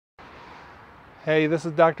Hey, this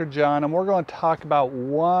is Dr. John, and we're going to talk about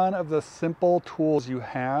one of the simple tools you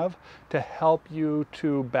have to help you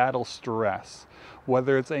to battle stress.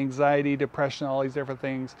 Whether it's anxiety, depression, all these different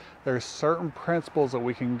things, there's certain principles that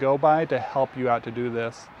we can go by to help you out to do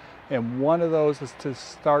this. And one of those is to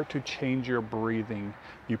start to change your breathing.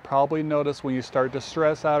 You probably notice when you start to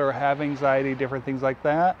stress out or have anxiety, different things like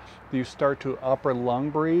that, you start to upper lung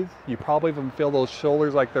breathe. You probably even feel those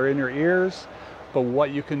shoulders like they're in your ears. But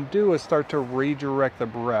what you can do is start to redirect the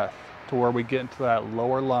breath to where we get into that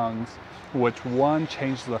lower lungs, which one,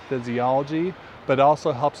 changes the physiology, but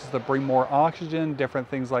also helps us to bring more oxygen, different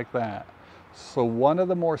things like that. So one of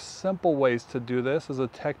the more simple ways to do this is a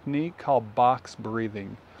technique called box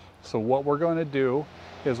breathing. So what we're going to do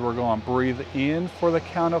is we're going to breathe in for the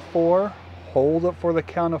count of 4, hold it for the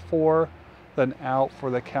count of 4, then out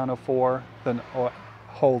for the count of 4, then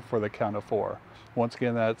hold for the count of 4. Once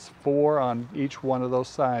again, that's 4 on each one of those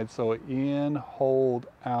sides. So in, hold,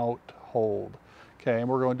 out, hold. Okay, and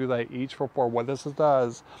we're going to do that each for 4. What this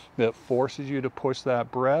does, it forces you to push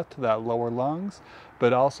that breath to that lower lungs,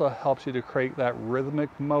 but also helps you to create that rhythmic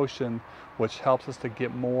motion, which helps us to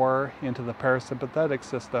get more into the parasympathetic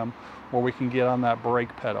system where we can get on that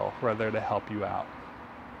brake pedal right there to help you out.